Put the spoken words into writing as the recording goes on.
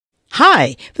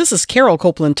Hi, this is Carol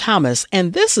Copeland Thomas,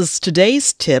 and this is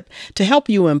today's tip to help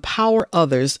you empower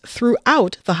others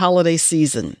throughout the holiday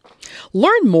season.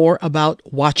 Learn more about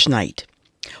Watch Night.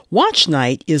 Watch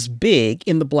Night is big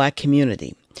in the Black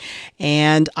community,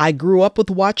 and I grew up with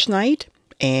Watch Night,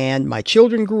 and my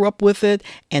children grew up with it,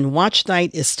 and Watch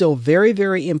Night is still very,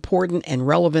 very important and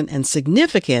relevant and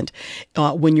significant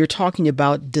when you're talking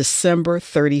about December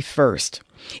 31st.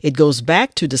 It goes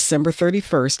back to December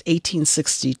 31st,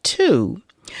 1862,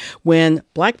 when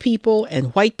Black people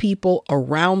and white people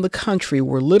around the country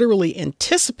were literally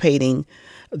anticipating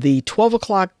the 12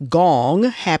 o'clock gong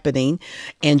happening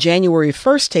and January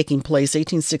 1st taking place,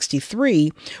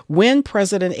 1863, when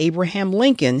President Abraham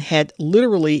Lincoln had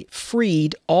literally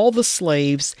freed all the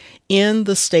slaves in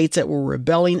the states that were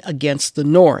rebelling against the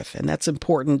North. And that's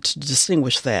important to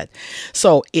distinguish that.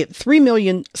 So 3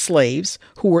 million slaves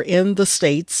who were in the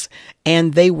states,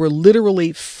 and they were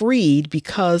literally freed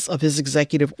because of his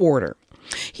executive order.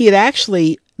 He had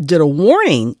actually did a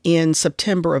warning in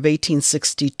September of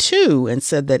 1862 and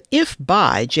said that if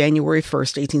by January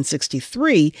 1st,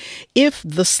 1863, if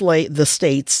the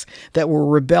states that were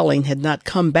rebelling had not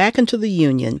come back into the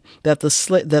Union, that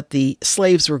the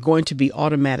slaves were going to be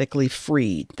automatically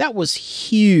freed. That was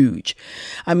huge.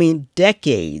 I mean,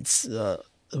 decades,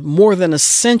 more than a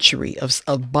century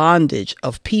of bondage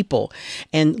of people.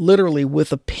 And literally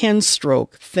with a pen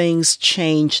stroke, things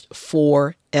changed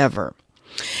forever.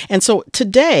 And so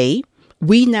today,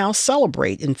 we now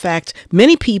celebrate. In fact,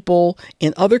 many people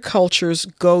in other cultures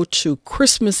go to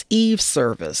Christmas Eve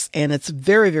service, and it's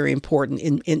very, very important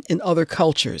in other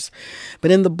cultures.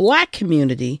 But in the Black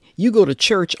community, you go to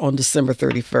church on December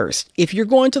 31st. If you're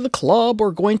going to the club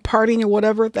or going partying or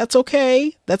whatever, that's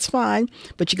okay. That's fine.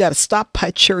 But you got to stop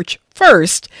by church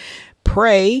first,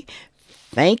 pray,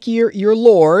 thank your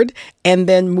Lord, and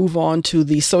then move on to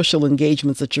the social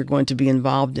engagements that you're going to be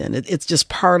involved in. It's just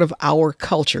part of our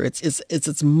culture. It's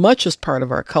as much as part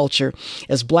of our culture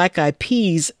as Black Eyed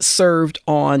Peas served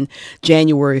on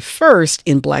January 1st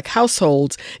in Black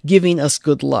households, giving us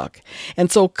good luck. And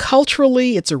so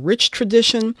culturally, it's a rich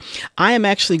tradition. I am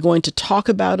actually going to talk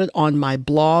about it on my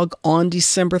blog on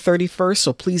December 31st.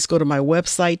 So please go to my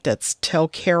website. That's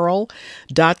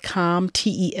tellcarol.com,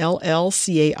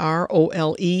 TELLCAROLE,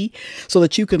 so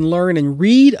that you can learn and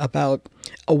read about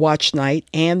a Watch Night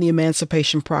and the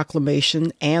Emancipation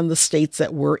Proclamation and the states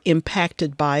that were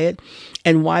impacted by it,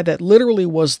 and why that literally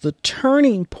was the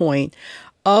turning point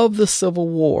of the Civil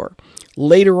War.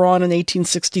 Later on in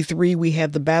 1863, we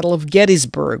had the Battle of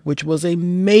Gettysburg, which was a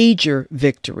major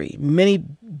victory, many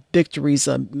victories,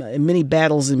 many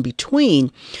battles in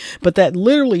between, but that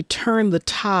literally turned the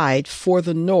tide for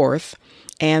the North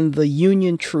and the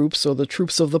Union troops, or the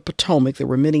troops of the Potomac. There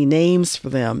were many names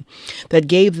for them, that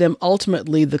gave them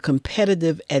ultimately the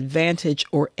competitive advantage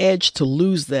or edge to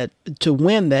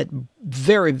win that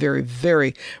very, very,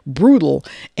 very brutal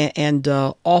and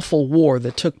awful war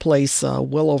that took place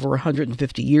well over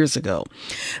 150 years ago.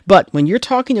 But when you're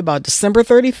talking about December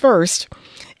 31st,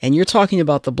 and you're talking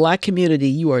about the Black community,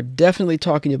 you are definitely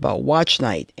talking about Watch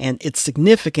Night and its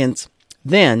significance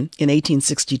then in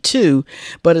 1862,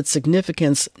 but its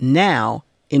significance now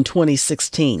in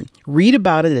 2016. Read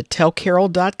about it at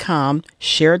tellcarol.com.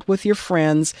 Share it with your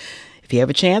friends. If you have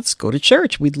a chance, go to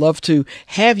church. We'd love to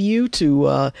have you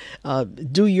to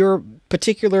do your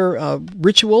particular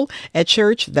ritual at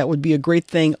church. That would be a great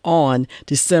thing on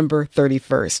December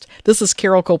 31st. This is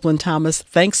Carol Copeland Thomas.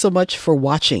 Thanks so much for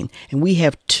watching. And we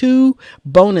have 2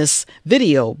 bonus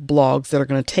video blogs that are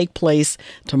going to take place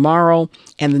tomorrow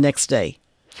and the next day.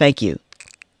 Thank you.